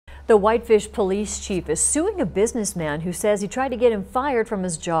The Whitefish police chief is suing a businessman who says he tried to get him fired from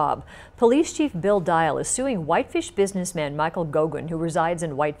his job. Police Chief Bill Dial is suing Whitefish businessman Michael Goguen, who resides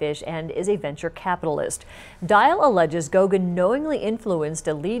in Whitefish and is a venture capitalist. Dial alleges Goguen knowingly influenced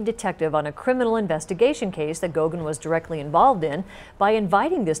a lead detective on a criminal investigation case that Goguen was directly involved in by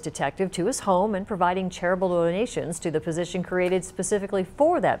inviting this detective to his home and providing charitable donations to the position created specifically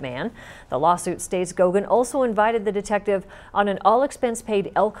for that man. The lawsuit states Goguen also invited the detective on an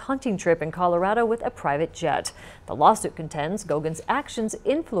all-expense-paid elk hunting trip in Colorado with a private jet. The lawsuit contends Goggen's actions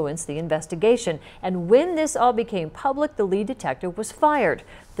influenced the investigation, and when this all became public, the lead detective was fired.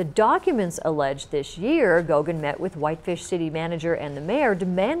 The documents allege this year Goguen met with Whitefish city manager and the mayor,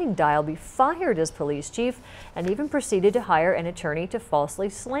 demanding Dial be fired as police chief, and even proceeded to hire an attorney to falsely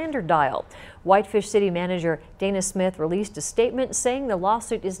slander Dial. Whitefish city manager Dana Smith released a statement saying the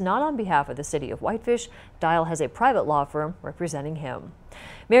lawsuit is not on behalf of the city of Whitefish. Dial has a private law firm representing him.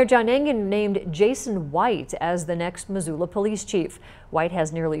 Mayor John Engen named Jason White as the next Missoula police chief. White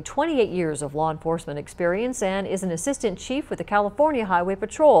has nearly 28 years of law enforcement experience and is an assistant chief with the California Highway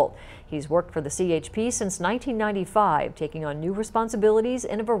Patrol. He's worked for the CHP since 1995, taking on new responsibilities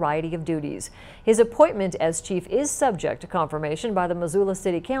in a variety of duties. His appointment as chief is subject to confirmation by the Missoula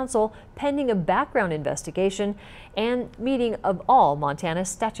City Council, pending a background investigation and meeting of all Montana's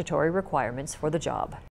statutory requirements for the job.